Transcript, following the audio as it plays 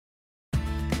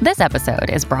This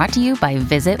episode is brought to you by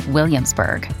Visit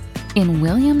Williamsburg. In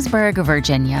Williamsburg,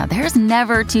 Virginia, there's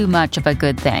never too much of a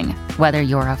good thing. Whether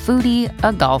you're a foodie,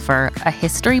 a golfer, a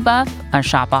history buff, a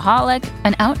shopaholic,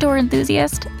 an outdoor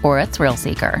enthusiast, or a thrill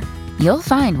seeker, you'll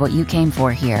find what you came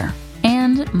for here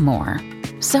and more.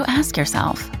 So ask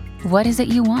yourself, what is it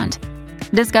you want?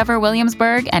 Discover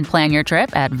Williamsburg and plan your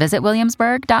trip at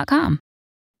visitwilliamsburg.com.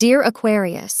 Dear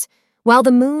Aquarius, while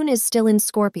the moon is still in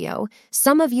Scorpio,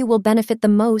 some of you will benefit the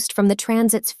most from the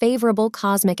transit's favorable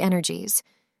cosmic energies.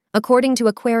 According to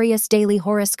Aquarius Daily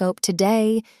Horoscope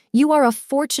today, you are a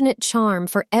fortunate charm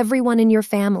for everyone in your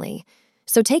family,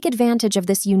 so take advantage of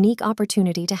this unique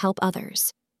opportunity to help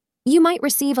others. You might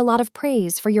receive a lot of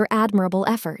praise for your admirable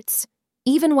efforts.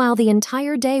 Even while the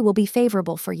entire day will be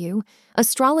favorable for you,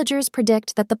 astrologers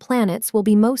predict that the planets will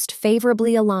be most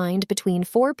favorably aligned between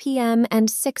 4 p.m.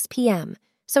 and 6 p.m.,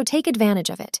 so take advantage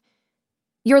of it.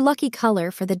 Your lucky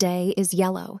color for the day is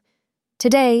yellow.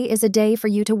 Today is a day for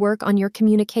you to work on your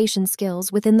communication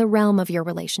skills within the realm of your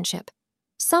relationship.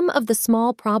 Some of the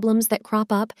small problems that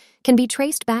crop up can be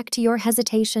traced back to your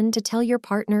hesitation to tell your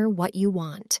partner what you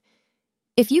want.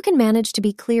 If you can manage to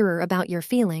be clearer about your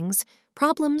feelings,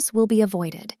 problems will be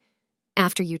avoided.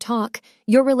 After you talk,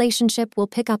 your relationship will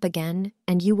pick up again,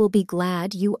 and you will be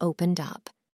glad you opened up.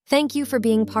 Thank you for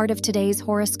being part of today's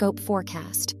horoscope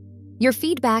forecast. Your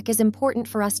feedback is important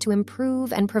for us to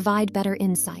improve and provide better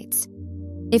insights.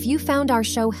 If you found our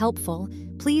show helpful,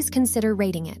 please consider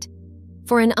rating it.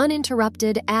 For an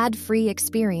uninterrupted, ad-free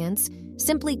experience,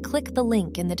 simply click the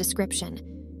link in the description.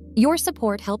 Your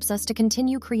support helps us to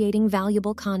continue creating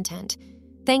valuable content.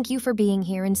 Thank you for being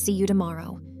here and see you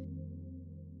tomorrow.